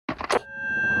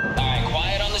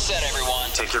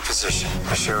Take your position.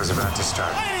 The show is about to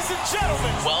start. Ladies and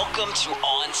gentlemen, welcome to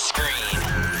On Screen,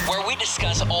 where we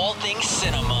discuss all things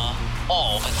cinema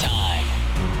all the time.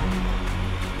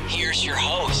 Here's your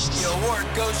hosts. the award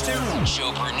goes to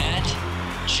Joe Burnett,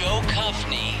 Joe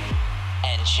Cuffney,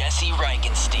 and Jesse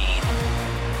Reichenstein.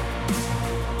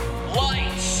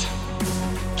 Lights,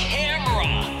 camera,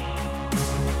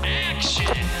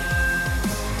 action.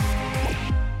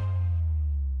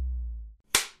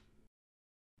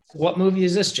 What movie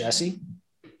is this, Jesse?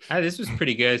 This was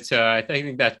pretty good, so I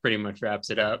think that pretty much wraps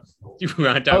it up. Do you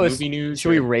want to talk movie news? Should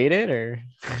we rate it or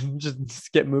just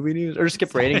skip movie news or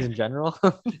skip ratings in general?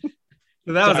 So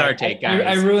that was our take,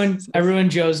 guys. I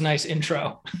ruined Joe's nice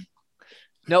intro.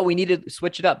 No, we need to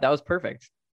switch it up. That was perfect.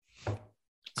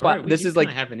 Right, this is like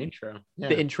have an intro. Yeah.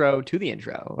 The intro to the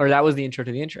intro, or that was the intro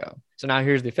to the intro. So now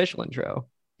here's the official intro.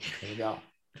 There you go.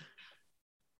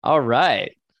 All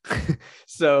right.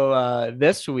 So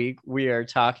this week we are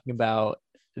talking about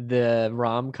the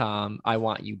rom-com I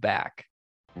Want You Back.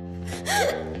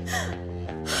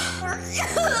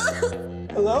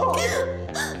 Hello?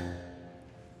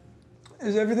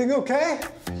 Is everything okay?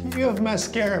 You have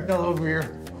mascara all over your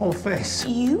whole face.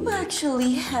 You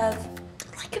actually have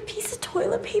like a piece of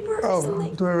toilet paper or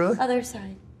something. Do I really? Other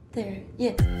side. There.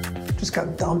 Yeah. Just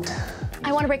got dumped.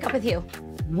 I want to break up with you.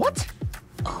 What?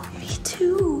 Oh, me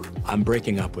too. I'm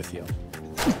breaking up with you.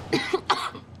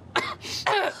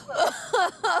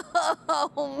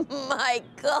 Oh my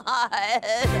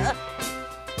God.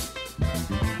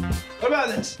 What about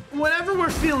this? Whenever we're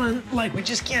feeling like we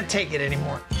just can't take it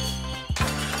anymore,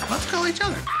 let's call each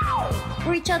other.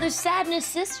 We're each other's sadness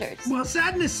sisters. Well,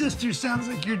 Sadness Sisters sounds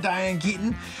like you're Diane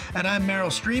Keaton and I'm Meryl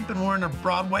Streep and we're in a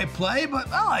Broadway play, but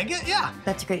I like it, yeah.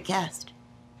 That's a great cast.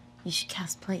 You should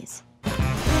cast plays.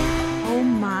 Oh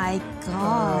my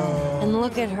God. And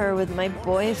look at her with my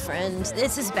boyfriend.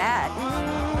 This is bad.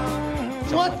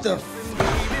 What the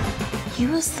He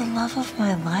was the love of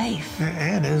my life.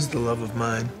 Anne is the love of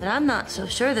mine. But I'm not so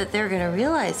sure that they're gonna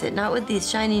realize it, not with these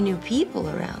shiny new people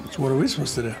around. So what are we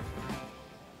supposed to do?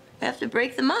 We have to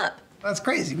break them up. That's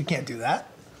crazy. We can't do that.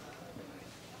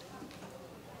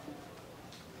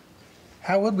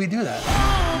 How would we do that?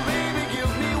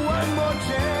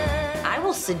 I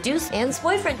will seduce Anne's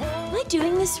boyfriend. Am I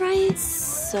doing this right?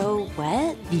 So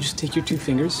wet. You just take your two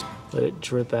fingers, let it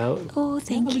drip out. Oh,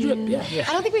 thank you. Yeah.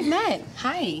 I don't think we've met.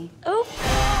 Hi. Oh.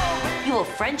 You will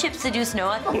friendship seduce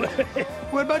Noah.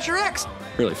 What about your ex?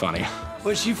 Really funny.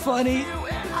 Was she funny?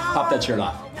 Pop that shirt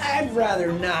off. I'd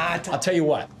rather not. I'll tell you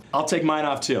what. I'll take mine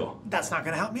off too. That's not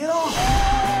gonna help me at all.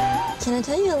 Can I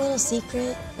tell you a little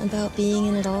secret about being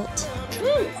an adult?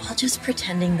 We're all just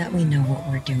pretending that we know what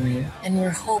we're doing, and we're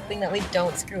hoping that we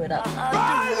don't screw it up.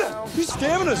 Your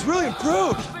stamina's really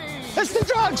improved. It's the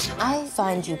drugs. I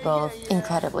find you both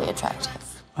incredibly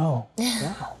attractive. Oh,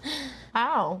 wow.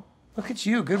 Ow. Look at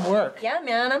you. Good work. Yeah,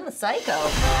 man, I'm a psycho.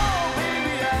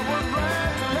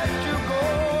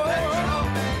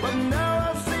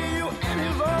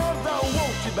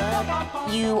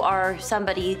 You are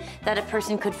somebody that a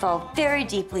person could fall very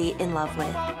deeply in love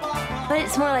with. But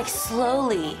it's more like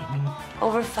slowly,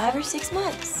 over 5 or 6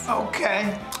 months.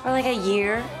 Okay. Or like a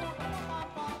year.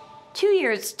 2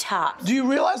 years tops. Do you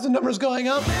realize the number's going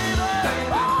up?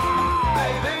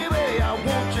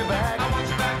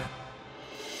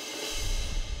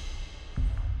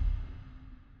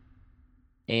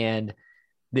 And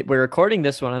we're recording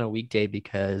this one on a weekday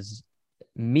because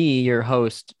me, your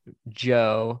host,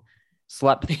 Joe,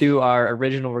 slept through our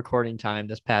original recording time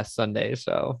this past Sunday.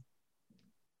 So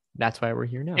that's why we're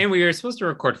here now. And we were supposed to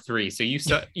record 3, so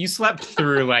you slept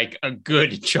through like a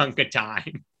good chunk of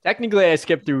time. Technically, I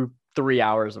skipped through 3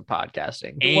 hours of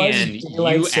podcasting. And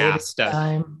you asked us.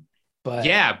 Time, but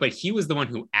Yeah, but he was the one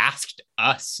who asked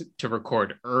us to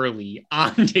record early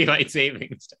on daylight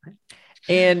savings time.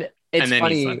 And it's And then he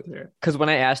funny slept through it. because when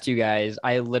I asked you guys,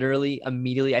 I literally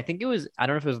immediately, I think it was, I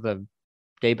don't know if it was the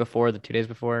day before, the 2 days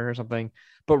before or something,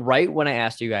 but right when I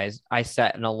asked you guys, I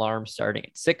set an alarm starting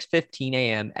at 6:15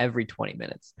 a.m. every 20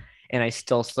 minutes, and I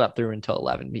still slept through until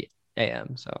 11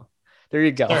 a.m. So there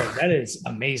you go. Sorry, that is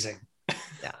amazing.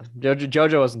 Yeah,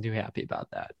 Jojo wasn't too happy about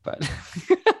that, but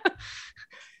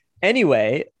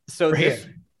anyway, so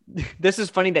this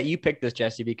is funny that you picked this,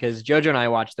 Jesse, because Jojo and I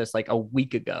watched this like a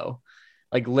week ago.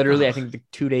 Like literally, I think the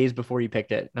 2 days before you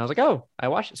picked it. And I was like, oh, I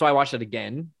watched it. So I watched it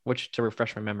again, which to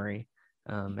refresh my memory.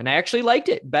 And I actually liked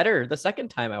it better the second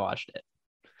time I watched it.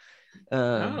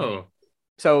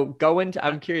 So go into,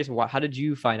 I'm curious, how did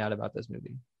you find out about this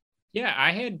movie? Yeah,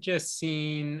 I had just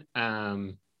seen,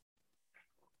 was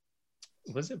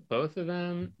it both of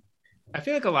them? I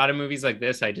feel like a lot of movies like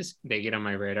this, they get on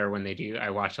my radar when they do. I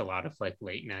watch a lot of like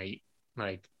late night,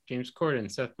 like James Corden,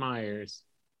 Seth Meyers,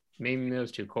 maybe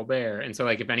those two, Colbert. And so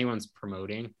like if anyone's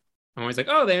promoting, I'm always like,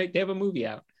 oh, they have a movie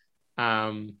out.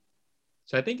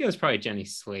 So I think it was probably Jenny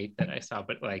Slate that I saw,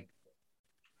 but like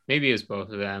maybe it was both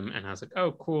of them. And I was like,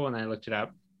 oh, cool. And I looked it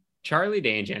up. Charlie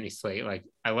Day and Jenny Slate, like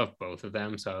I love both of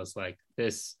them. So I was like,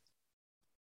 this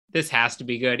has to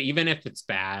be good. Even if it's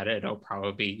bad, it'll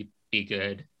probably be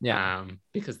good. Yeah.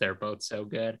 Because they're both so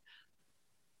good.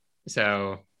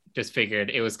 So just figured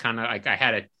it was kind of like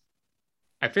I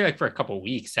feel like for a couple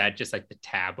weeks I had just like the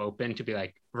tab open to be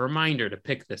like, reminder to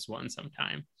pick this one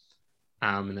sometime.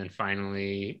 And then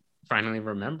finally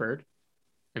remembered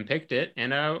and picked it.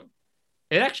 And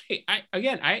it actually,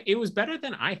 it was better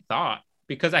than I thought,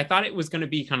 because I thought it was going to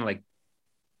be kind of like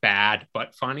bad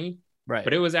but funny. Right.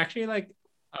 But it was actually like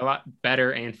a lot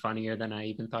better and funnier than I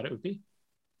even thought it would be.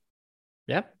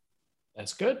 Yep.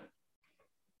 That's good.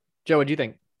 Joe, what do you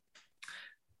think?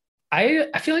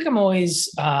 I feel like I'm always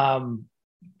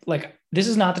like, this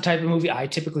is not the type of movie I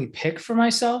typically pick for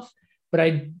myself, but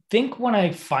I think when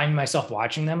I find myself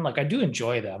watching them, like I do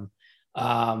enjoy them.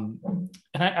 And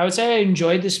I would say I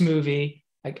enjoyed this movie.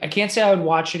 I can't say I would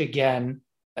watch it again.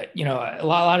 You know, a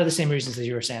lot of the same reasons that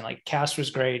you were saying, like cast was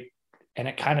great and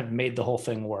it kind of made the whole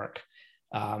thing work.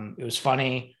 It was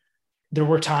funny. There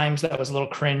were times that was a little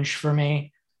cringe for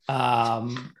me.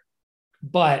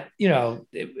 But you know,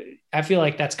 I feel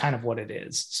like that's kind of what it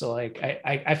is. So like,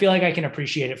 I feel like I can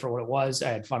appreciate it for what it was. I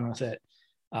had fun with it.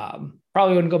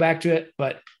 Probably wouldn't go back to it,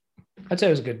 but I'd say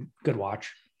it was a good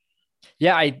watch.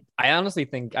 Yeah, I honestly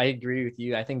think I agree with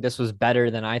you. I think this was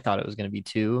better than I thought it was going to be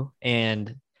too.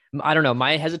 And I don't know.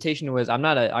 My hesitation was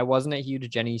I wasn't a huge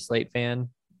Jenny Slate fan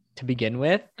to begin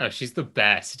with. Oh, she's the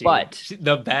best, dude. But she's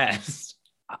the best.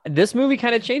 This movie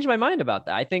kind of changed my mind about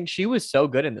that. I think she was so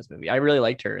good in this movie. I really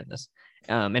liked her in this.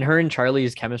 And her and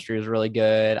Charlie's chemistry was really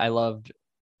good. I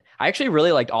actually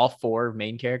really liked all four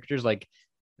main characters, like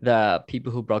the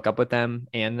people who broke up with them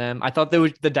and them. I thought the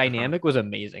dynamic was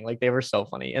amazing. Like they were so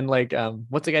funny. And like,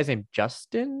 what's the guy's name?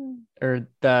 Justin, or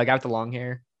the guy with the long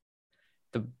hair?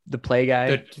 The play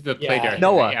guy? The play director.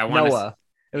 Noah. Yeah, Noah.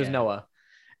 It was Noah.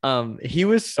 He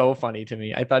was so funny to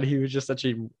me. I thought he was just such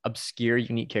an obscure,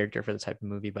 unique character for this type of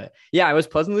movie. But yeah, I was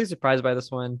pleasantly surprised by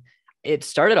this one. It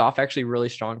started off actually really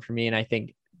strong for me. And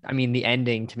I mean, the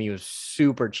ending to me was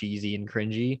super cheesy and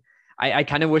cringy. I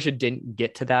kind of wish it didn't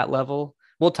get to that level.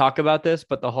 We'll talk about this,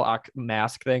 but the whole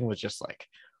mask thing was just like,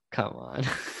 come on.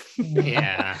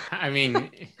 Yeah. I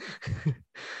mean,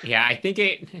 yeah, I think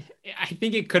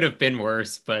it could have been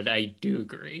worse, but I do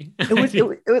agree.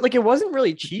 It wasn't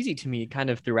really cheesy to me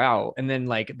kind of throughout. And then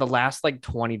like the last like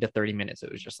 20 to 30 minutes,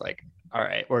 it was just like, all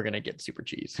right, we're going to get super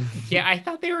cheese. Yeah. I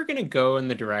thought they were going to go in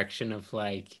the direction of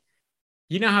like,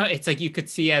 you know how it's like, you could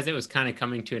see as it was kind of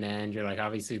coming to an end, you're like,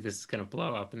 obviously this is going to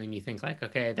blow up. And then you think like,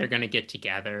 okay, they're going to get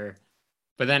together.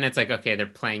 But then it's like, okay, they're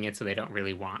playing it so they don't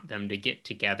really want them to get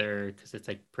together because it's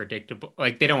like predictable.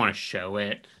 Like they don't want to show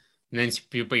it. And then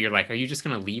people, you're like, are you just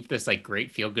going to leave this like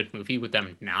great feel good movie with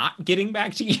them not getting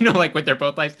back to, you know, like with their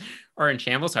both lives are in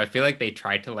shambles? So I feel like they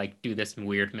tried to like do this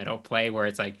weird middle play where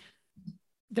it's like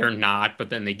they're not, but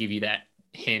then they give you that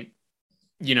hint,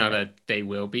 you know, that they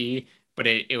will be. But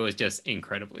it was just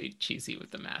incredibly cheesy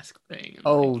with the mask thing.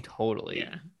 Oh, like, totally.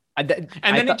 Yeah.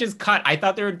 It just cut. I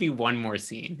thought there would be one more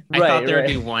scene. I thought there would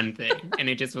be one thing, and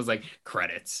it just was like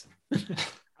credits.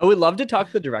 I would love to talk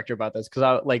to the director about this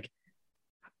because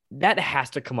that has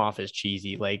to come off as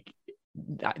cheesy. Like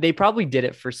they probably did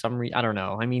it for some reason. I don't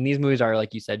know. I mean, these movies are,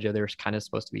 like you said, Joe, they're kind of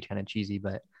supposed to be kind of cheesy,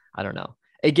 but I don't know.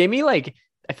 It gave me like,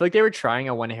 I feel like they were trying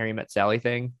a When Harry Met Sally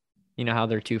thing. You know how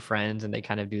they're two friends and they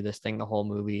kind of do this thing the whole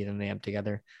movie and then they end up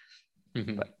together.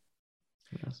 Mm-hmm. But,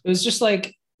 it was just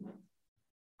like,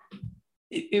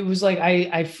 it was like,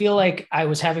 I feel like I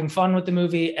was having fun with the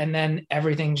movie and then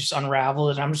everything just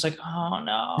unraveled and I'm just like, oh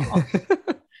no.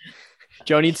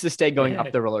 Joe needs to stay going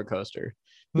up the roller coaster.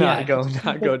 Not go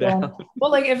down.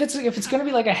 Well, like if it's gonna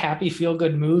be like a happy feel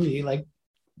good movie, like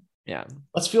yeah,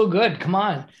 let's feel good. Come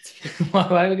on.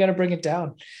 Why we gotta bring it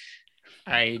down?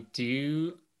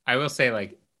 I will say,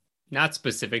 like, not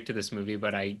specific to this movie,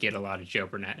 but I get a lot of Joe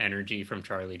Burnett energy from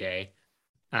Charlie Day.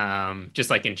 Just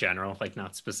like in general, like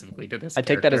not specifically to this. I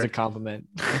take that as a compliment.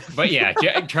 But yeah,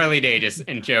 Charlie Day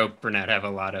and Joe Burnett have a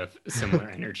lot of similar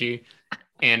energy.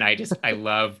 And I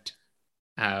loved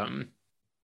the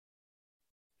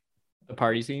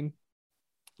party scene.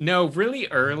 No, really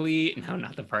early. No,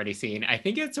 not the party scene. I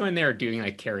think it's when they're doing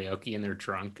like karaoke and they're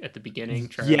drunk at the beginning.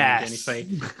 Charlie and Jenny Slate.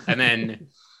 And then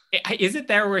is it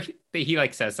there where he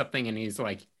like says something and he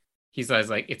says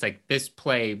like, it's like this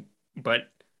play but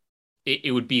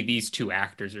it would be these two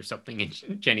actors or something.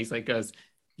 And Jenny's like goes,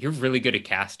 "You're really good at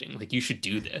casting. Like, you should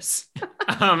do this."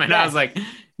 And I was like,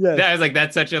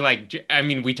 that's such a like. I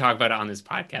mean, we talk about it on this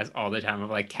podcast all the time of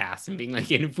like cast and being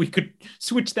like, and if we could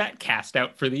switch that cast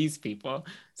out for these people.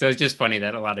 So it's just funny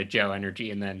that a lot of Joe energy,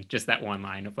 and then just that one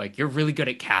line of like, "You're really good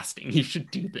at casting. You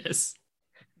should do this."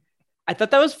 I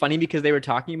thought that was funny because they were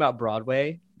talking about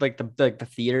Broadway, like the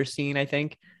theater scene, I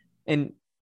think, and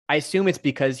I assume it's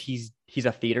because he's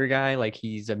a theater guy, like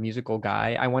he's a musical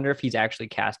guy. I wonder if he's actually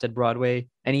casted Broadway,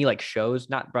 any like shows,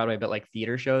 not Broadway, but like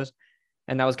theater shows.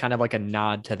 And that was kind of like a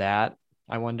nod to that.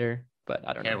 I wonder, but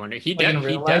I don't know. I wonder. He Like did. in He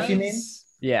real life, you mean? does.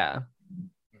 Yeah.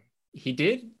 He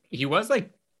did. He was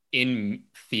like in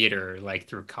theater like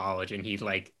through college, and he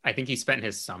like I think he spent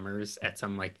his summers at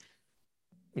some like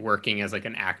working as like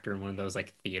an actor in one of those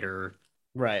like theater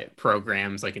Right.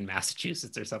 programs like in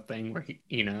Massachusetts or something where he,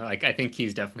 you know, like I think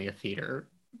he's definitely a theater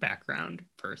background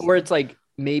person. Or it's like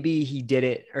maybe he did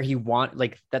it or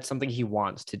that's something he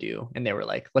wants to do. And they were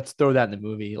like, let's throw that in the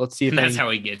movie. Let's see if And that's how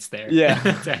he gets there. Yeah.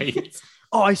 That's how he gets-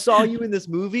 Oh, I saw you in this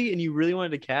movie and you really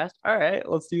wanted to cast. All right,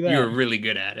 let's do that. You were really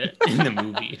good at it in the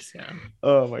movie. So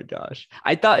Oh my gosh.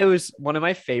 I thought it was one of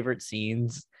my favorite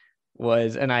scenes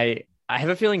was, and I have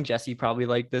a feeling Jesse probably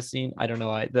liked this scene. I don't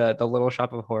know. The Little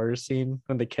Shop of Horrors scene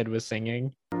when the kid was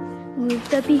singing.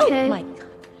 Move up your head,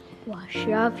 wash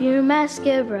off your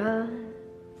mascara.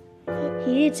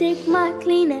 Here, take my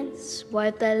Kleenex,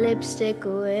 wipe that lipstick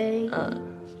away.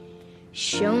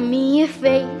 Show me your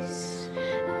face,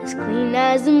 as clean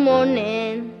as the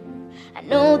morning. I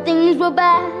know things were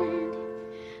bad,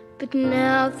 but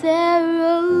now they're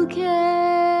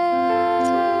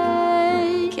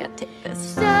okay. Can't take this.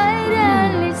 Side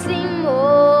and listen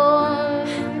more,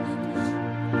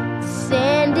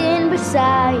 standing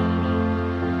beside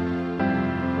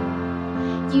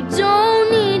you. You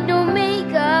don't need no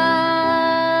makeup.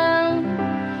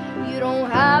 You don't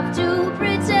have to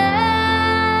pretend.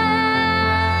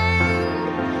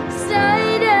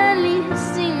 Side and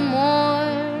listen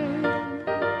more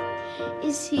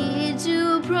is here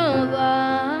to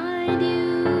provide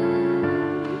you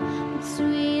with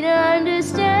sweet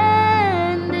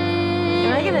understanding.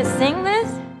 Am I gonna sing this?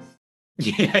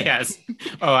 yeah, yes.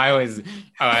 I was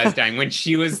dying when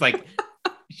she was like,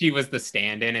 she was the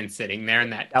stand-in and sitting there,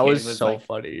 and that That kid was so like,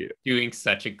 funny. doing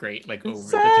such a great like over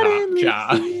the top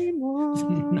job.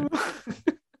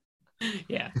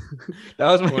 Yeah, That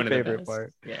was my One of the favorite best.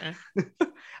 part. Yeah.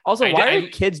 Also, I- why I- are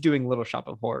kids doing Little Shop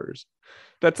of Horrors?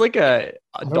 That's like a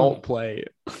adult play.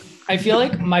 I feel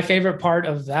like my favorite part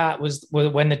of that was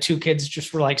when the two kids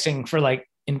just were like singing for like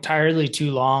entirely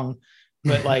too long,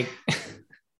 but like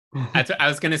That's what I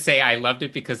was gonna say. I loved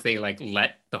it because they like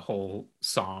let the whole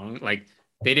song like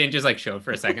they didn't just like show it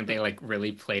for a second. They like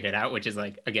really played it out, which is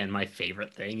like again my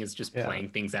favorite thing is just playing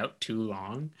things out too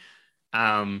long.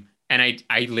 And I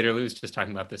literally was just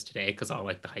talking about this today because all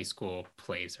like the high school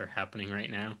plays are happening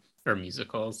right now or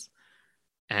musicals,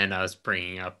 and I was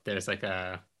bringing up there's like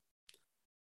I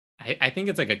think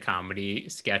it's like a comedy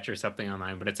sketch or something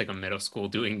online, but it's like a middle school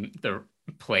doing the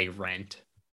play Rent,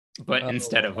 but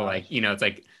instead of like it's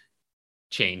like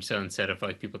change. So instead of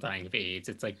like people dying of AIDS,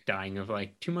 it's like dying of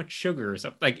like too much sugar or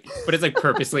something. Like, but it's like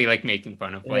purposely like making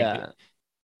fun of like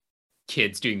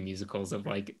kids doing musicals of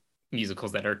like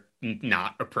musicals that are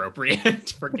not appropriate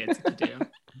for kids to do.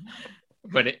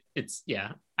 But it's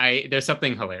there's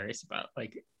something hilarious about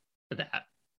like that.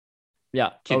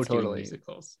 Yeah. Kids doing totally.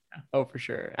 musicals. Yeah. Oh, for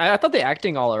sure. I thought the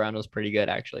acting all around was pretty good,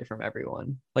 actually, from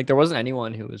everyone. Like, there wasn't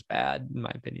anyone who was bad, in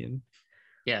my opinion.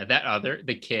 Yeah,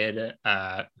 the kid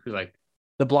who like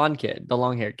the blonde kid, the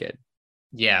long-haired kid.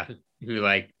 Yeah, who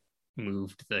like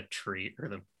moved the tree or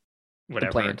the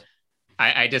whatever. The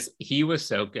plant. He was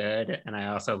so good, and I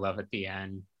also love at the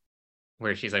end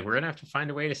where she's like, "We're gonna have to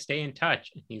find a way to stay in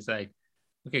touch." And he's like,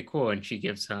 "Okay, cool." And she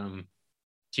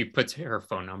puts her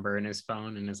phone number in his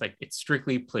phone and is like, "It's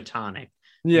strictly platonic."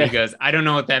 Yeah. And he goes, "I don't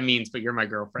know what that means, but you're my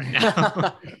girlfriend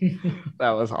now."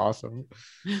 That was awesome.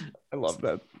 I love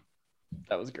that.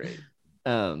 That was great.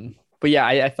 But yeah,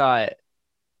 I thought,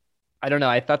 I don't know.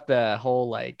 I thought the whole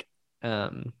like, I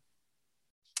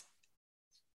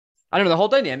don't know, the whole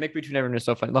dynamic between everyone was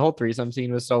so funny. The whole threesome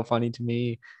scene was so funny to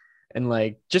me. And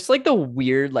like, just like the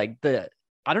weird, like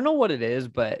I don't know what it is,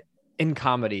 but in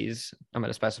comedies, I'm going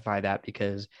to specify that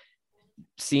because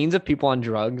scenes of people on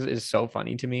drugs is so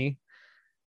funny to me.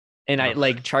 And I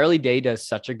like Charlie Day does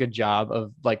such a good job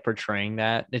of like portraying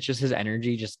that. It's just his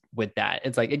energy just with that.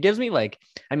 It's like, it gives me like,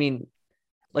 I mean,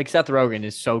 like Seth Rogen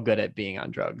is so good at being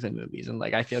on drugs in movies, and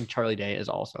like I feel like Charlie Day is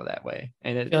also that way.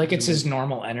 And I feel like it's his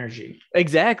normal energy.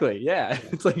 Exactly. Yeah.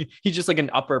 It's like he's just like an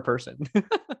upper person.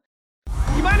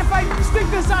 You mind if I stick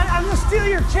this on? I'm gonna steal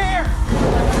your chair.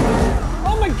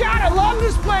 Oh my God, I love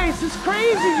this place. It's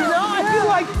crazy, you know? I feel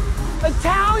like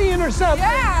Italian or something.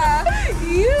 Yeah,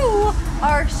 you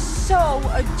are so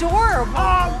adorable.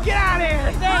 Oh, get out of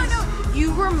here. Thanks. No,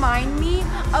 you remind me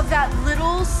of that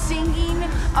little singing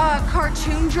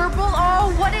cartoon gerbil.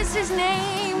 Oh, what is his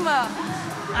name?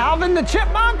 Alvin the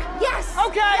Chipmunk? Yes.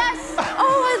 Okay. Yes.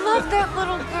 Oh, I love that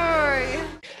little guy.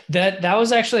 That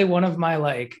was actually one of my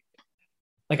like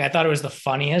I thought it was the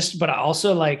funniest, but I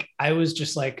also like I was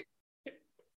just like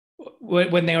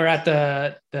when they were at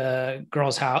the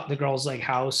girls' house, the girls' like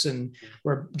house, and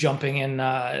were jumping in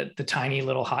the tiny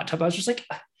little hot tub. I was just like,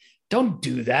 don't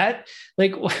do that.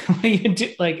 Like what you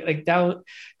do, like that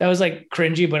was like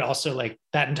cringy, but also like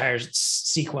that entire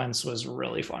sequence was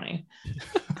really funny.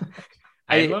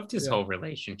 I loved his whole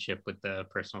relationship with the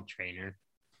personal trainer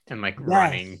and like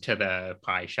running to the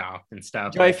pie shop and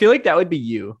stuff. I feel like that would be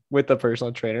you with the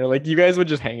personal trainer. Like you guys would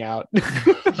just hang out.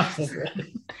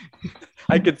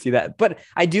 I could see that. But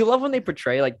I do love when they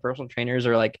portray like personal trainers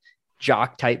or like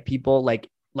jock type people, like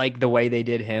the way they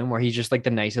did him, where he's just like the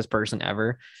nicest person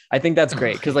ever. I think that's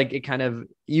great because like it kind of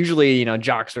usually, you know,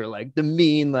 jocks are like the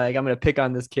mean, like I'm gonna pick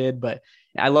on this kid, but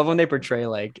I love when they portray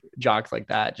like jocks like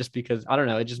that, just because I don't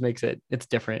know, it just makes it's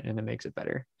different and it makes it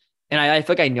better. And I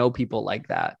feel like I know people like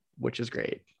that, which is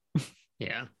great.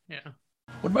 Yeah.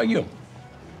 What about you?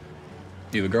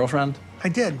 You have a girlfriend? I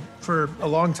did for a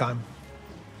long time,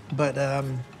 but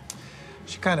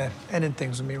she kind of ended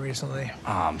things with me recently.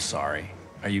 Oh, I'm sorry.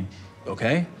 Are you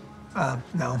okay?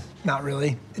 No, not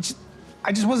really.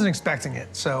 I just wasn't expecting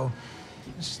it, so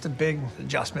it's just a big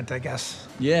adjustment, I guess.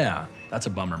 Yeah, that's a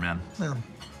bummer, man. No,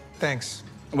 thanks.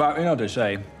 Well, you know what they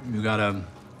say, you gotta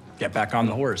get back on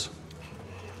the horse.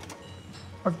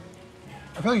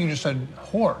 I feel like you just said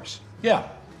horse. Yeah,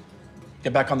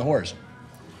 get back on the horse.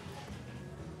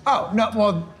 Oh, no,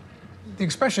 well, the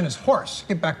expression is horse.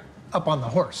 Get back up on the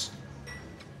horse.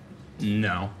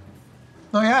 No.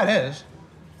 No, yeah, it is.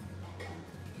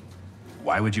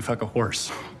 Why would you fuck a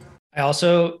horse? I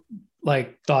also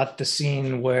like thought the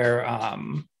scene where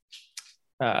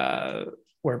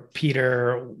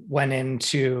Peter went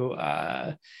into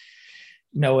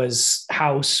Noah's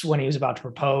house when he was about to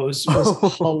propose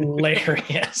was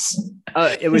hilarious.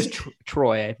 It was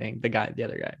Troy, I think, the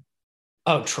other guy.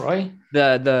 Oh, Troy?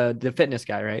 The fitness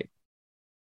guy, right?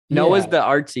 Noah's the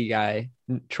artsy guy.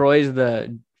 Troy's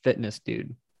the fitness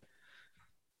dude.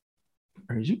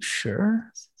 Are you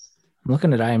sure? I'm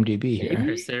looking at IMDb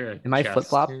here. Am I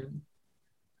flip-flop? I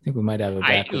think we might have a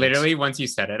backwards. Literally, once you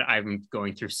said it, I'm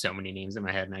going through so many names in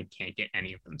my head and I can't get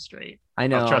any of them straight. I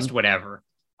know. I'll trust whatever.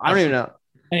 I don't even know.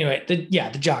 Anyway, the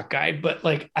jock guy, but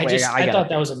like I thought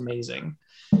that was amazing.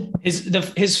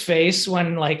 His face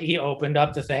when like he opened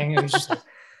up the thing, it was just like,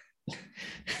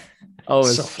 oh,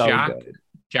 it's so good.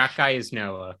 Jock guy is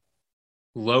Noah.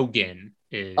 Logan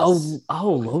is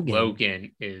Logan.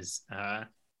 Logan is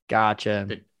gotcha.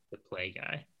 The play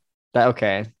guy.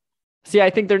 Okay. See, I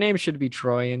think their names should be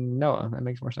Troy and Noah. That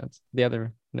makes more sense. The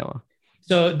other Noah.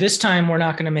 So this time we're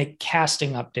not going to make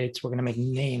casting updates. We're going to make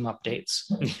name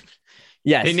updates.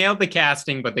 Yes. They nailed the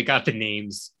casting, but they got the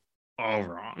names all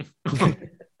wrong.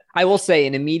 I will say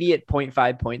an immediate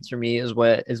 0.5 points for me is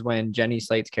when Jenny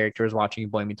Slate's character is watching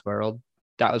Boy Meets World.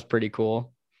 That was pretty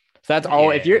cool. So that's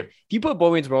all. Yeah. If you put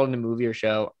Boy Meets World in a movie or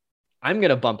show, I'm going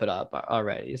to bump it up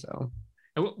already. So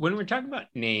when we're talking about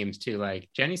names too, like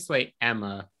Jenny Slate,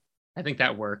 Emma, I think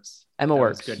that works. Emma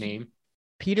works. Good name.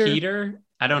 Peter,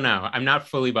 I don't know. I'm not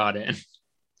fully bought in.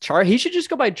 He should just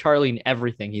go by Charlie in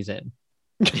everything he's in.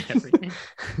 Everything.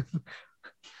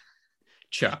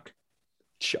 Chuck.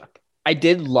 I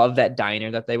did love that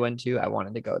diner that they went to. I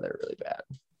wanted to go there really bad.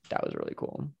 That was really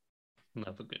cool.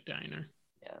 Love a good diner.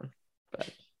 Yeah, but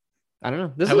I don't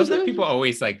know. I love that people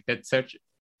always like that.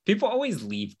 People always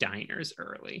leave diners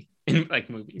early in like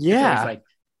movies. Yeah, it's like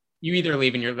you either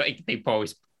leave and you're like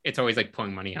it's always like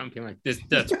pulling money out and being like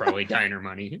that's probably diner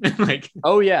money. Like,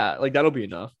 oh yeah, like that'll be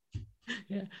enough.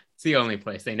 Yeah, it's the only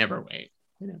place they never wait.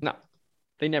 No,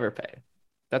 they never pay.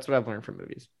 That's what I've learned from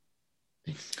movies.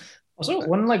 Also,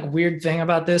 one like weird thing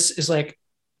about this is like,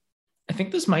 I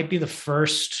think this might be the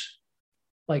first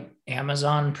like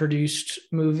Amazon produced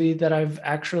movie that I've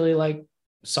actually like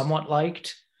somewhat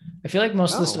liked. I feel like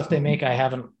most of the stuff they make, I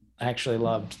haven't actually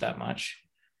loved that much.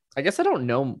 I guess I don't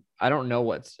know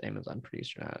what's Amazon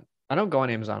produced or not. I don't go on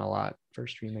Amazon a lot for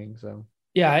streaming, so.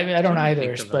 Yeah, I don't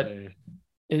either, but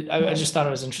I just thought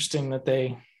it was interesting that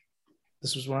they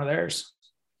this was one of theirs.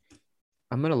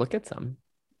 I'm gonna look at some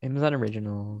Amazon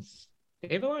Originals.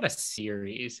 They have a lot of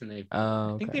series, and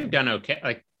Oh, I think okay. they've done okay.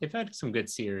 Like they've had some good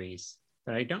series,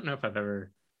 but I don't know if I've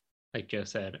ever, like Joe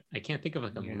said, I can't think of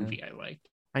like a Yeah. movie I liked.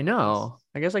 I know.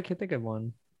 I guess I can't think of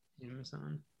one.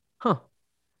 Amazon. Huh.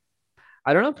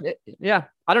 I don't know. Yeah,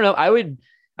 I don't know. I would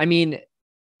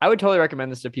totally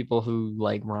recommend this to people who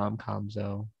like rom-coms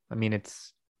though. I mean,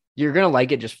 you're gonna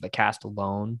like it just for the cast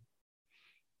alone.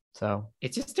 So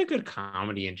It's just a good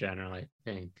comedy in general, I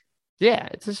think. yeah,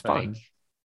 it's just fun. Like,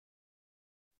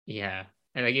 yeah.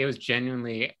 And like it was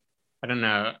genuinely, I don't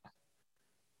know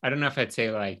if I'd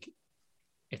say like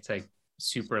it's like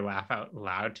super laugh out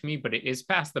loud to me, but it is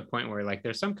past the point where like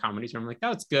there's some comedies where I'm like,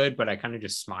 that was good, but I kind of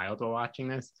just smiled while watching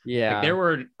this. Yeah. Like there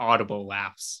were audible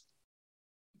laughs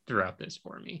throughout this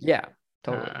for me. Yeah,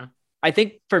 totally. I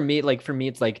think for me,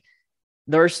 it's like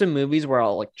there are some movies where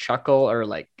I'll like chuckle or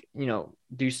like,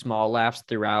 do small laughs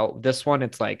throughout. This one,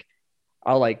 it's like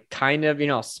I'll like kind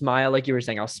of, smile, like you were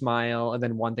saying, I'll smile, and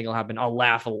then one thing will happen, I'll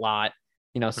laugh a lot,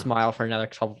 smile for another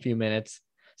few minutes.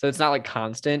 So it's not like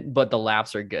constant, but the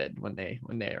laughs are good when they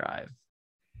arrive.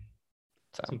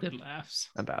 So some good laughs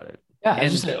about it. Yeah,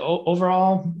 And just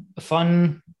overall a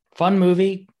fun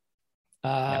movie.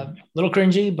 Little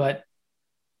cringy, but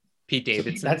Pete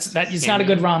Davidson. It's not a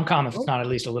good rom-com if it's not at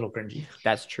least a little cringy.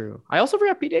 That's true. I also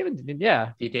forgot Pete Davidson.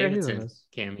 Yeah, Pete Davidson's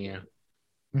cameo.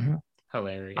 Mm-hmm.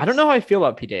 Hilarious. I don't know how I feel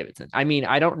about Pete Davidson. I mean,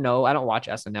 I don't know. I don't watch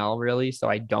SNL really, so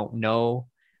I don't know.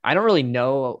 I don't really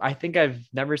know. I think I've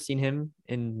never seen him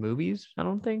in movies, I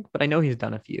don't think, but I know he's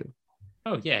done a few.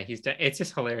 Oh yeah, he's done. It's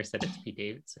just hilarious that it's Pete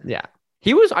Davidson. Yeah.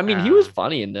 He was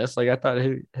funny in this. Like I thought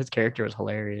his character was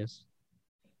hilarious.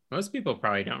 Most people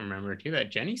probably don't remember too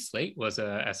that Jenny Slate was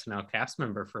a SNL cast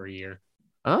member for a year.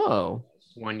 Oh.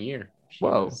 1 year.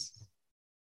 Whoa.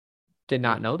 Did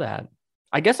not know that.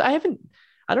 I guess I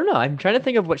don't know. I'm trying to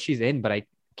think of what she's in, but I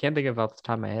can't think of off the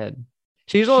top of my head.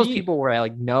 She's one of those people where I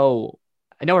like know.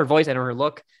 I know her voice, I know her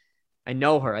look. I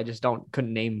know her. I just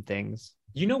couldn't name things.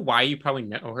 You know why you probably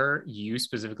know her, you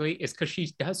specifically, is because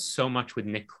she does so much with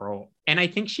Nick Kroll. And I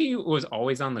think she was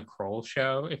always on the Kroll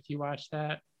show, if you watch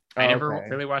that. I never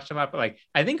really watched a lot, but like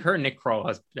I think her and Nick Kroll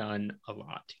has done a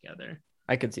lot together.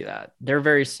 I could see that. They're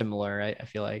very similar. I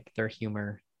feel like their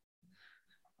humor.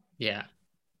 Yeah.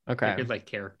 Okay. They're good like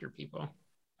character people.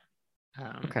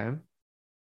 Okay.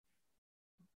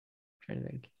 Trying to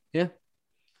think. Yeah.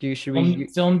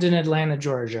 Filmed in Atlanta,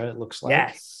 Georgia, it looks like.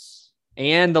 Yes.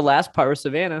 And the last part was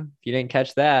Savannah. If you didn't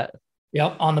catch that.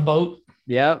 Yep, on the boat.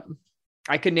 Yep.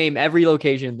 I could name every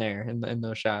location there in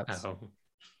those shots. Oh.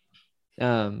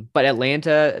 But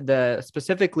Atlanta,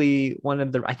 specifically one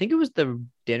of the, I think it was the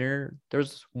dinner. There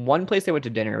was one place they went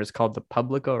to dinner. It was called the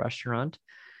Publico Restaurant.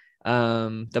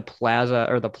 The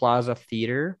Plaza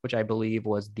Theater, which I believe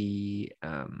was the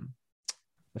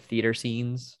theater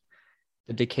scenes.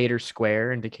 The Decatur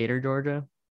Square in Decatur, Georgia.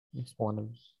 It's one of,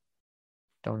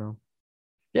 don't know.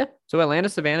 Yeah. So Atlanta,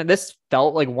 Savannah. This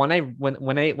felt like when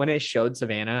I showed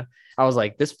Savannah, I was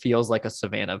like, this feels like a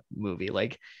Savannah movie.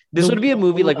 Like this would be a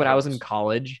movie like when I was in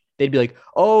college. They'd be like,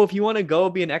 oh, if you want to go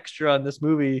be an extra in this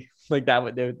movie, like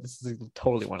that this is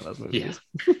totally one of those movies.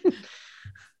 Yeah.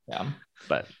 Yeah.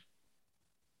 But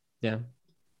yeah.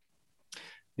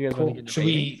 You guys Cool. want to get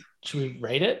Should we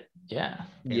rate it? Yeah.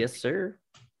 Yes, sir.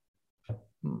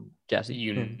 Jesse.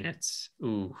 Units.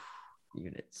 Ooh.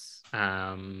 Units.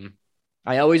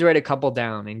 I always write a couple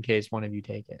down in case one of you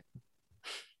take it.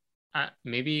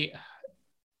 Maybe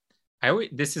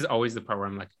this is always the part where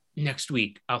I'm like, next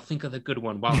week I'll think of the good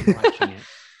one while I'm watching it.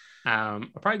 I'll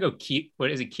probably go what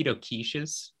is it, keto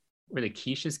quiches? Were the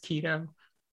quiches keto?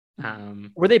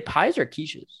 Were they pies or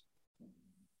quiches?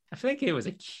 I feel like it was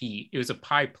a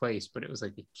pie place, but it was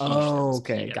like a quiche. Oh,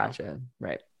 okay, keto. gotcha.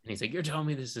 Right. And he's like, you're telling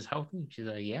me this is healthy? She's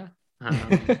like, yeah.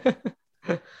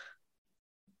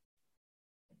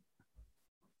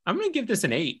 I'm gonna give this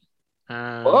an 8.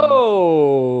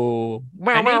 Whoa!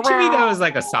 An 8 to me that was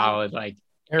like a solid, like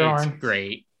it's Aaron.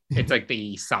 great. It's like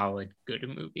the solid good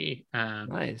movie.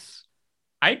 Nice.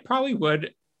 I probably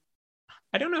would.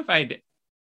 I don't know.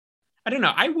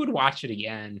 I would watch it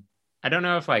again. I don't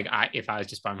know if if I was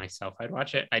just by myself, I'd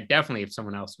watch it. I definitely, if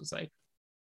someone else was like,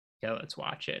 yeah, let's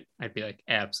watch it, I'd be like,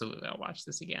 absolutely, I'll watch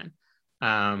this again.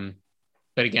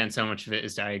 But again, so much of it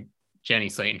is Jenny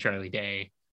Slate and Charlie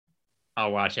Day.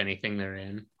 I'll watch anything they're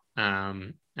in.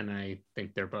 And I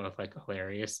think they're both like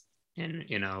hilarious and,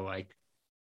 like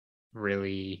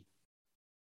really,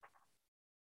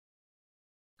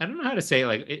 I don't know how to say,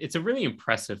 like, it's a really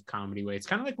impressive comedy way. It's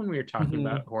kind of like when we were talking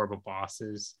about Horrible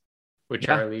Bosses with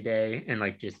Charlie Day and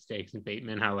like just Jason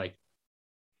Bateman, how like,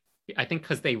 I think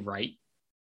because they write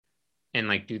and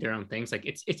like do their own things. Like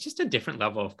it's just a different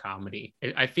level of comedy.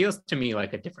 I feels to me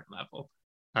like a different level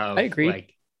of I agree.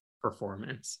 like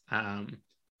performance.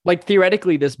 Like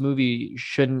theoretically, this movie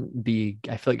shouldn't be.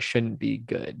 I feel like shouldn't be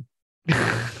good.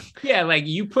 Yeah, like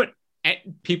you put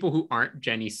people who aren't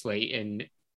Jenny Slate and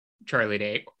Charlie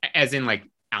Day, as in like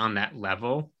on that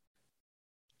level.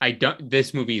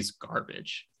 This movie is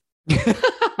garbage.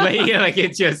 Like, yeah, like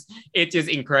it's just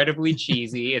incredibly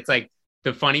cheesy. It's like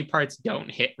the funny parts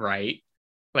don't hit right.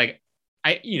 Like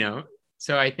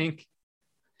so I think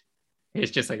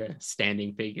it's just like a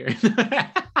standing figure.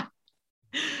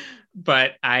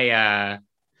 But I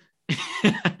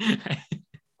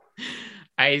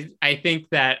think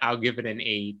that I'll give it an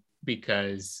 8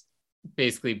 because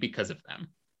of them,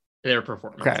 their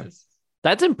performances. Okay.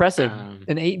 That's impressive.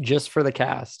 An 8 just for the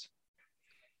cast.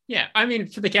 Yeah, I mean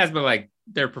for the cast, but like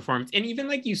their performance, and even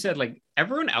like you said, like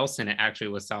everyone else in it actually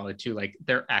was solid too. Like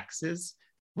their exes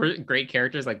were great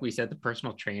characters. Like we said, the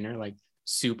personal trainer, like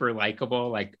super likable,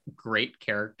 like great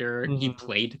character. He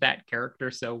played that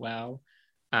character so well.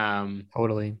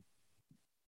 Totally.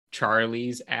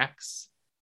 Charlie's ex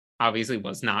obviously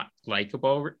was not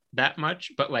likable that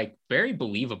much, but like very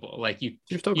believable. Like you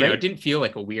know, it didn't feel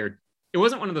like a weird. It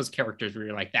wasn't one of those characters where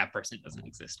you're like, that person doesn't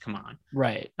exist. Come on.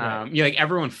 Right. You like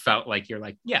everyone felt like you're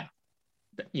like, yeah,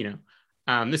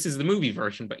 this is the movie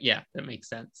version, but yeah, that makes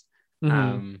sense.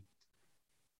 And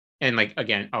like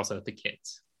again, also the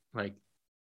kids, like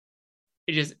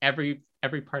it just every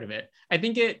part of it. I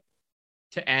think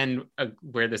to end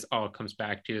where this all comes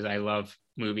back to is I love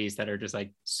movies that are just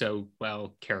like so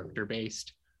well character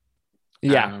based.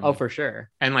 Yeah. For sure.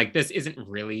 And like this isn't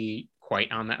really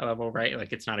quite on that level, right?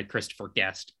 Like it's not a Christopher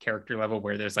Guest character level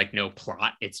where there's like no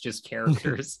plot, it's just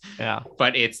characters. Yeah.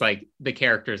 But it's like the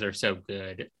characters are so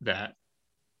good that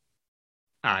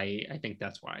I think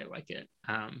that's why I like it.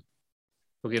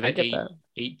 We'll give it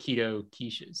 8 keto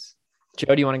quiches.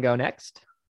 Joe, do you want to go next?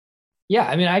 Yeah,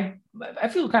 I mean, I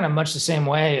feel kind of much the same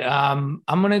way. I'm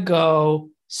gonna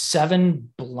go 7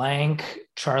 blank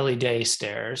Charlie Day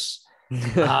stares,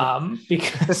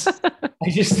 because I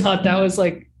just thought that was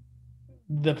like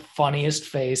the funniest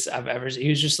face I've ever seen. He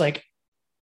was just like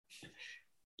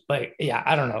yeah,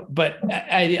 I don't know, but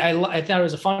I thought it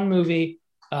was a fun movie.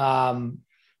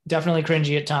 Definitely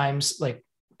cringy at times. Like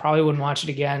probably wouldn't watch it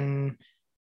again.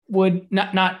 Would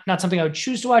not something I would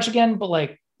choose to watch again, but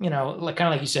like, you know, like kind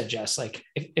of like you said, Jess, like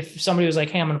if somebody was like,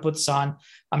 hey, I'm going to put this on,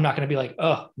 I'm not going to be like,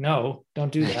 oh no,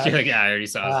 don't do that. You're like, yeah, I already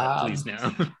saw that. Please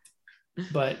no.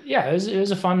 But yeah, it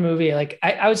was a fun movie. Like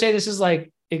I would say this is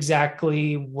like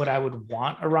exactly what I would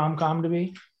want a rom-com to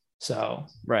be. So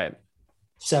right.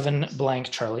 7 blank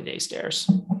Charlie Day stares.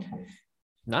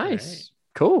 Nice. Right.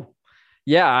 Cool.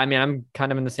 Yeah, I mean, I'm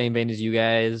kind of in the same vein as you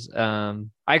guys. I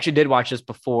actually did watch this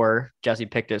before Jesse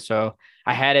picked it. So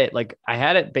I had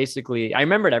it basically, I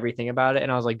remembered everything about it.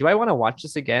 And I was like, do I want to watch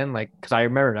this again? Like, cause I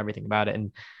remembered everything about it.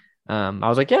 And I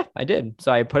was like, yeah, I did.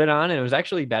 So I put it on and it was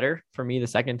actually better for me the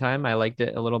second time. I liked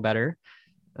it a little better.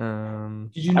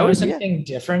 Did you notice anything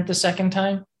different the second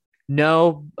time?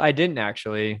 No, I didn't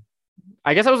actually.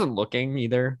 I guess I wasn't looking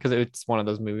either because it's one of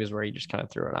those movies where you just kind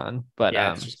of threw it on. But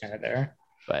yeah, it's just kind of there.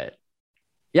 But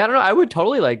yeah, I don't know. I would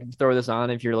totally like throw this on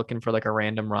if you're looking for like a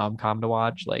random rom-com to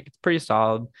watch. Like it's pretty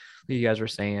solid, like you guys were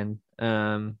saying.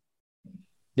 Yeah,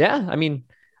 I mean,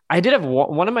 I did have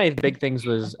one of my big things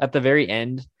was at the very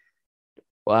end.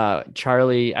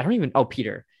 Charlie,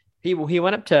 Peter. He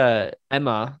went up to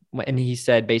Emma and he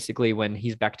said basically when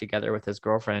he's back together with his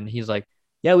girlfriend, he's like,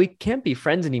 yeah, we can't be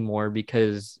friends anymore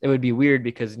because it would be weird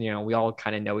because, you know, we all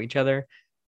kind of know each other.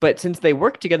 But since they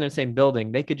work together in the same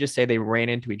building, they could just say they ran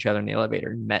into each other in the elevator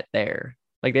and met there.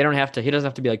 Like they don't have to, he doesn't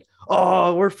have to be like,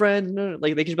 oh, we're friends. No,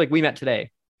 like they could be like, we met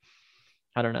today.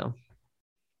 I don't know.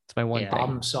 It's my one thing.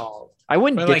 Problem solved. I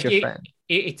wouldn't get your friend.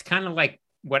 It's kind of like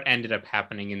what ended up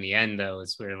happening in the end though,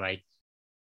 is where like,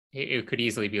 it could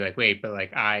easily be like, wait, but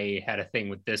like I had a thing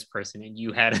with this person and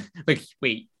you had like,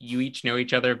 wait, you each know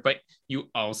each other, but you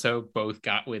also both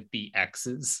got with the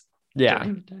exes. Yeah.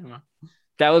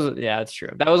 That's true.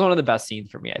 That was one of the best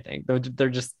scenes for me, I think. They're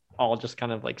just all just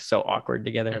kind of like so awkward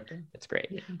together. Okay. It's great.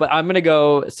 Yeah. But I'm going to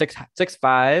go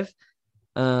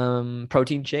 6'5"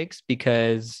 protein shakes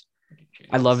because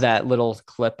I love that little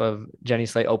clip of Jenny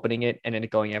Slate opening it and then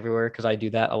it going everywhere because I do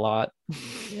that a lot.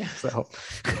 Yeah. So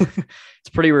it's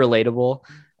pretty relatable.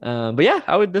 But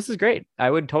yeah, this is great. I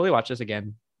would totally watch this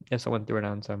again if someone threw it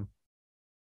on. So. All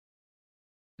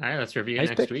right, let's review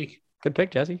next week. Good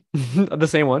pick, Jesse. The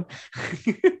same one.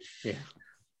 Yeah.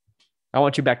 I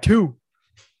want you back too.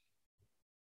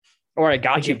 Or I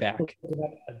got you back.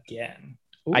 Again.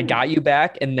 Ooh. I got you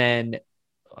back and then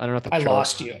I don't know if I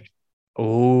lost you.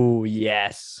 Oh,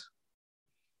 yes.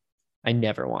 I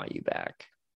never want you back.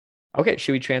 Okay,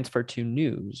 should we transfer to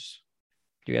news?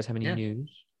 Do you guys have any news?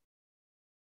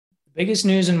 The biggest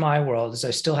news in my world is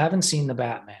I still haven't seen the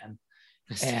Batman,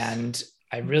 and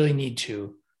I really need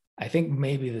to. I think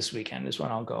maybe this weekend is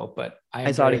when I'll go, but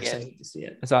I saw it very again. excited to see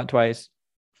it. I saw it twice.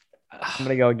 I'm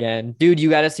gonna go again, dude. You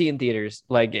got to see it in theaters.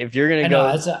 Like, if you're gonna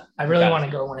I really want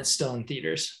to go when it's still in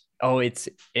theaters. Oh, it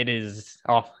is.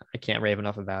 Oh, I can't rave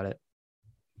enough about it.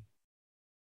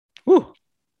 Woo!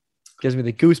 Gives me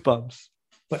the goosebumps.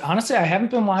 But honestly, I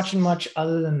haven't been watching much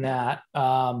other than that.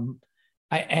 I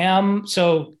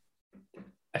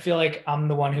feel like I'm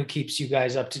the one who keeps you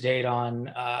guys up to date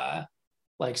on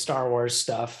like Star Wars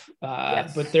stuff.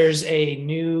 Yes. But there's a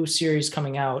new series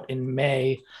coming out in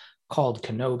May called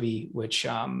Kenobi, which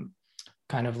kind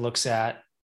of looks at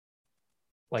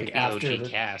like the after OG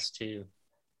cast too.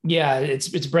 Yeah, it's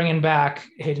bringing back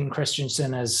Hayden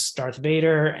Christensen as Darth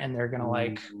Vader, and they're gonna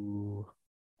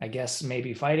I guess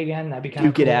maybe fight again. That'd be kind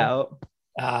of cool. Get out.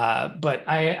 But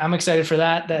I'm excited for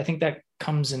that. I think that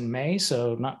comes in May,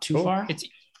 so not too far. It's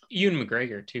Ewan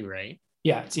McGregor too, right?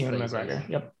 Yeah, it's Ewan McGregor.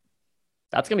 Yep.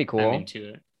 That's gonna be cool. I'm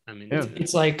into it.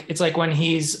 It's like when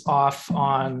he's off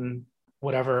on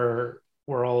whatever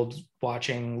world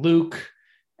watching Luke,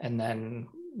 and then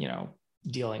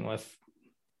dealing with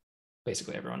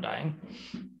basically everyone dying.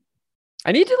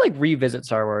 I need to like revisit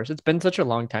Star Wars. It's been such a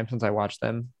long time since I watched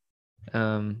them.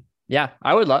 Yeah,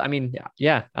 I would love. I mean,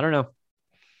 yeah, I don't know.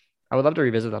 I would love to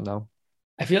revisit them though.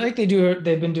 I feel like they've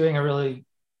been doing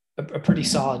a pretty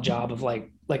solid job of like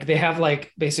they have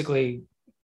like basically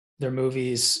their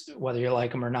movies, whether you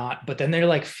like them or not, but then they're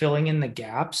like filling in the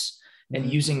gaps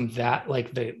and using that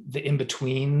like the in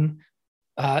between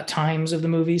times of the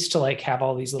movies to like have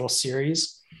all these little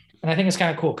series. And I think it's kind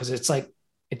of cool because it's like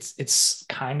it's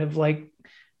kind of like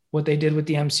what they did with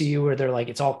the MCU, where they're like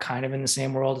it's all kind of in the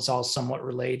same world, it's all somewhat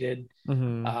related,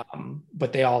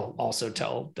 but they all also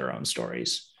tell their own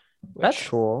stories. That's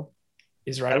cool.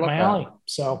 Is right up my alley.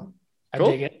 So I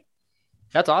dig it.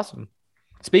 That's awesome.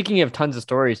 Speaking of tons of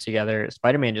stories together,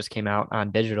 Spider-Man just came out on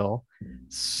digital,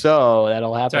 so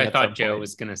that'll happen. So I thought Joe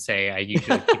was gonna say I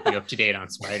usually keep you up to date on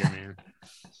Spider-Man.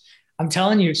 I'm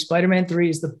telling you, Spider-Man 3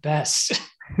 is the best.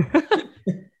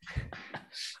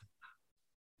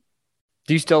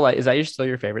 Do you still like? Is that still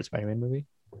your favorite Spider-Man movie?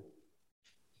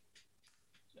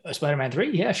 Spider-Man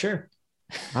 3? Yeah, sure.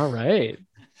 All right.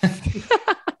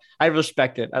 I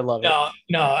respect it. I love it.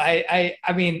 No. I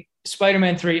mean,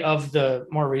 Spider-Man 3 of the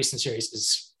more recent series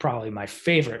is probably my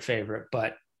favorite,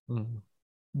 but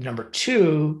number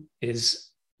 2 is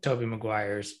Tobey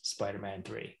Maguire's Spider-Man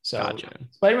 3. So gotcha.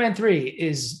 Spider-Man 3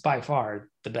 is by far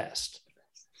the best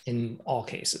in all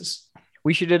cases.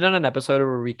 We should have done an episode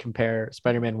where we compare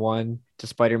Spider-Man 1 to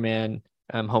Spider-Man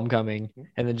Homecoming,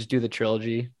 and then just do the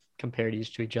trilogy, compare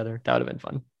these to each other. That would have been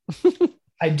fun.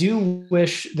 I do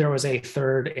wish there was a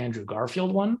third Andrew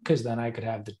Garfield one, because then I could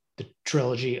have the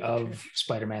trilogy of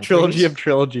Spider-Man. Trilogy of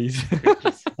trilogies.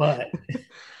 But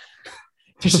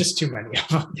there's just too many of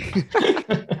them.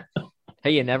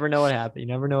 Hey, you never know what happened. You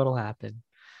never know what'll happen.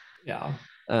 Yeah.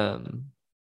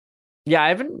 Yeah,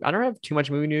 I don't have too much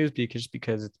movie news because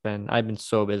I've been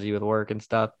so busy with work and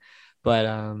stuff.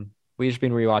 But we've just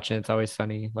been rewatching It's Always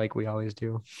Sunny like we always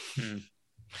do.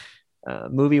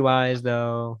 Movie wise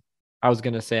though, I was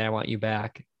gonna say I Want You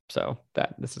Back, so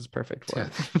this is perfect for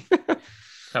it.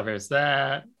 Covers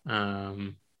that.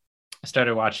 I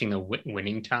started watching the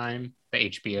Winning Time, the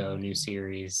HBO new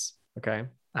series. Okay.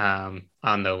 On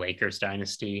the Lakers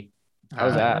dynasty.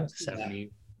 How's that?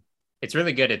 70. It's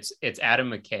really good. It's Adam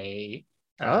McKay.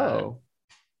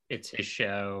 It's his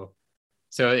show.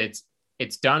 So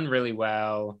it's done really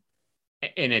well,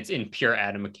 and it's in pure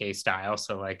Adam McKay style.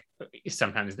 So like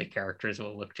sometimes the characters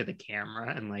will look to the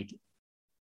camera and like,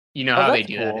 how they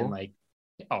do that in like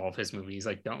all of his movies.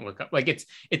 Like don't look up. Like it's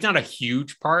not a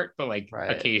huge part, but like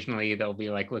occasionally they'll be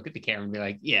like look at the camera and be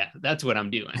like, yeah, that's what I'm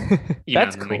doing.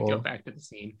 That's and cool. Like, go back to the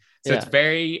scene. So it's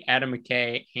very Adam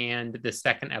McKay. And the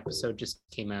second episode just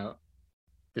came out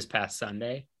this past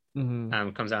Sunday.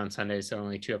 Comes out on Sunday, so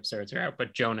only 2 episodes are out.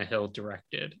 But Jonah Hill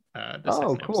directed the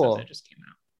second episode that just came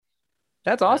out.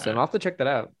 That's awesome. I'll have to check that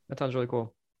out. That sounds really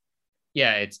cool.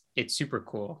 Yeah, it's super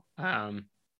cool.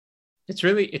 It's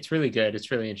really good.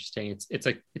 It's really interesting.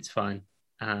 It's fun.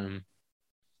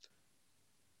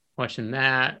 Watching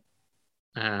that.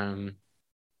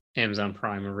 Amazon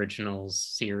Prime Originals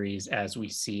series As We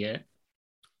See It.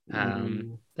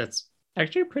 That's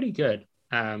actually pretty good.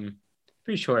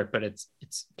 Pretty short, but it's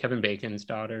Kevin Bacon's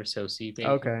daughter, Sosie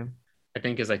Bacon. Okay. I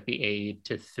think is like the aide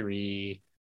to 3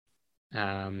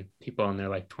 people in their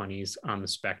like 20s on the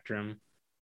spectrum.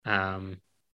 And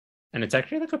it's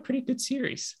actually like a pretty good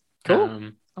series.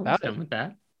 Cool. I was done with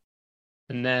that.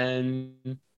 And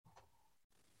then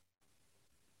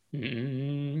I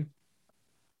don't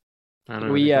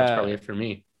know. That's probably it for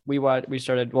me. We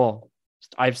started. Well,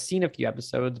 I've seen a few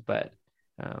episodes, but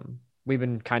we've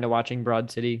been kind of watching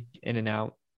Broad City in and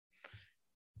out.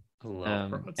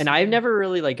 And I've never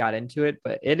really like got into it,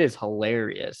 but it is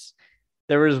hilarious.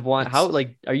 There was one.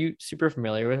 Are you super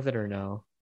familiar with it or no?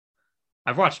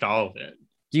 I've watched all of it.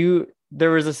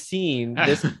 There was a scene.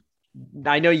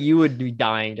 I know you would be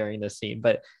dying during this scene,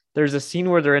 but there's a scene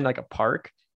where they're in like a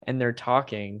park and they're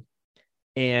talking,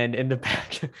 and in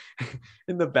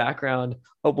the background,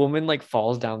 a woman like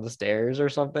falls down the stairs or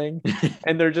something,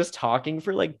 and they're just talking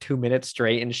for like 2 minutes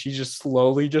straight, and she's just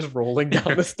slowly just rolling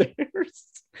down the stairs,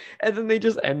 and then they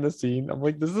just end the scene. I'm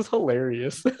like, this is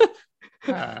hilarious.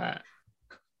 Oh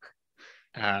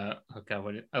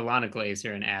god, Alana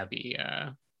Glazer and Abby,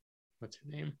 what's her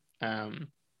name?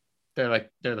 They're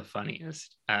the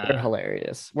funniest. They're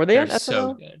hilarious. Were they on SNL?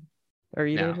 So good. Or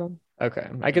either of them? Okay,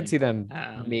 I could see them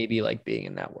maybe like being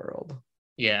in that world.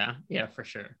 Yeah, for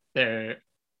sure.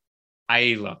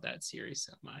 I love that series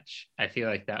so much. I feel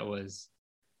like that was.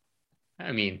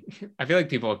 I mean, I feel like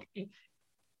people.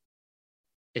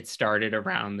 It started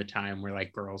around the time where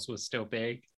like Girls was still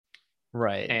big.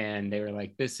 Right. And they were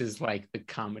like, this is like the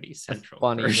Comedy Central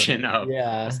funny version of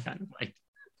this kind of like.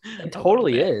 It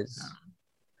totally is.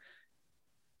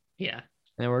 Yeah.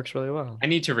 And it works really well. I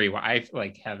need to rewatch. I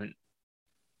like haven't.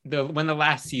 When the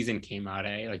last season came out,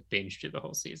 I like binged through the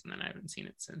whole season, and I haven't seen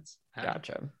it since.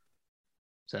 Gotcha.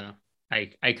 So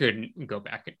I couldn't go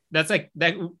back. That's like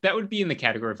that would be in the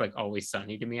category of like Always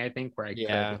Sunny to me, I think, where I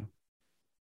could.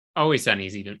 Always Sunny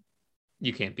is even,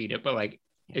 you can't beat it, but like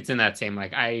it's in that same,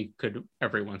 like I could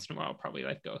every once in a while probably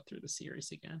like go through the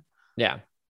series again. Yeah.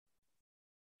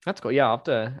 That's cool. Yeah, I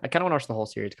kind of want to watch the whole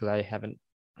series because I haven't,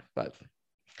 but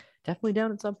definitely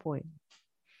down at some point.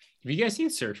 Have you guys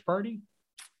seen Search Party?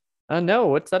 No,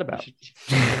 what's that about?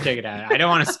 Check it out. I don't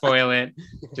want to spoil it.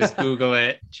 Just Google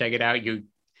it. Check it out. You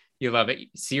love it.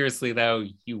 Seriously though,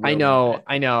 you will.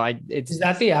 I know. Is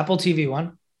that the Apple TV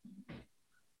one?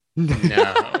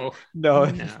 No. No.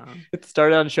 It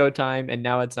started on Showtime and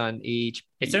now it's on HBO.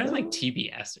 It started on like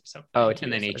TBS or something. Oh,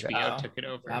 and then HBO took it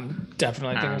over. I'm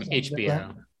definitely thinking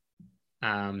HBO.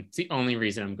 It's the only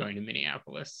reason I'm going to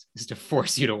Minneapolis is to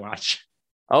force you to watch.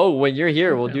 Oh, when you're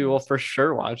here, we'll for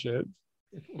sure watch it.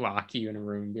 Lock you in a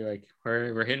room and be like,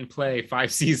 we're hitting play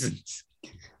 5 seasons.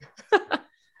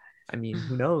 I mean,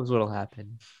 who knows what'll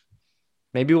happen?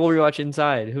 Maybe we'll rewatch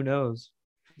Inside. Who knows?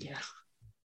 Yeah,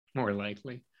 more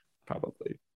likely.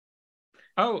 Probably.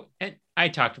 Oh, and I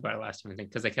talked about it last time, I think,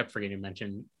 because I kept forgetting to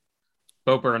mention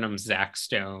Bo Burnham's Zach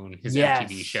Stone, his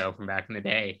MTV show from back in the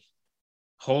day.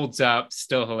 Holds up,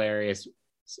 still hilarious.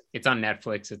 It's on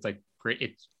Netflix. It's like great.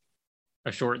 It's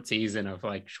a short season of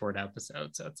like short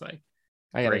episodes, so it's like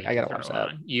I gotta watch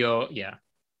that.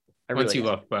 Once you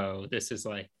love Bo, this is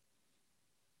like,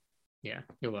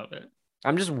 you'll love it.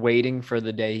 I'm just waiting for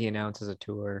the day he announces a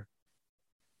tour.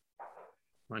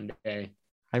 One day,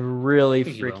 I really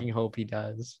freaking hope he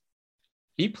does.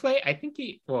 I don't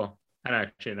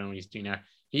know what he's doing now.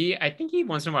 I think he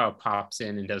once in a while pops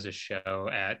in and does a show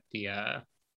at the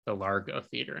Largo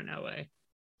Theater in LA.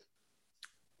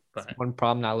 But one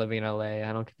problem not living in LA,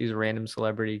 I don't get these random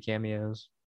celebrity cameos.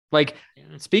 Like,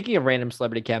 speaking of random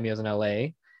celebrity cameos in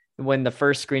LA, when the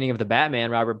first screening of the Batman,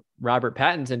 Robert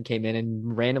Pattinson came in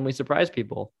and randomly surprised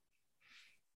people.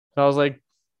 So I was like,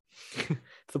 it's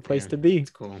the place to be. It's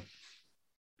cool.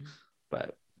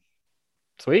 But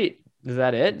sweet. Is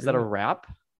that it? Is that a wrap?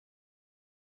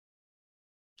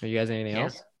 Are you guys anything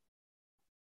else?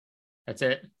 That's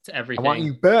it. It's everything. I want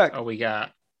you back. Oh, we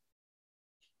got.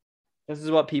 This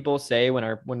is what people say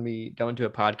when we go into a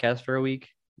podcast for a week.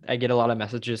 I get a lot of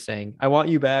messages saying, "I want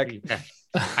you back."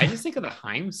 I just think of the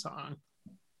Haim song.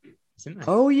 Isn't that?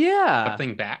 Oh yeah,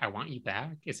 something back. I want you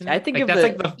back. Isn't it? I think like,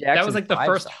 of that was like the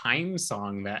first song. Haim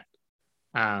song that,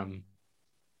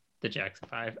 the Jackson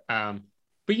 5.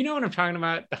 But you know what I'm talking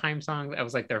about? The Haim song that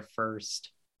was like their first.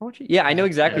 Yeah, I know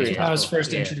exactly. I was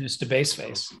first introduced to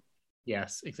Bassface.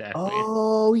 Yes, exactly.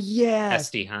 Oh yeah,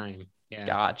 SD Haim. Yeah,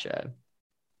 gotcha.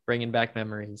 Bringing back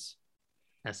memories.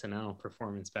 SNL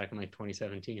performance back in like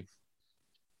 2017.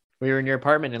 We were in your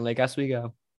apartment in Lake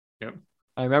Oswego. Yep.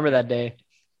 I remember that day.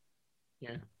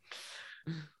 Yeah.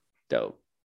 Dope.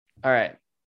 All right.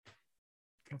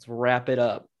 Let's wrap it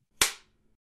up.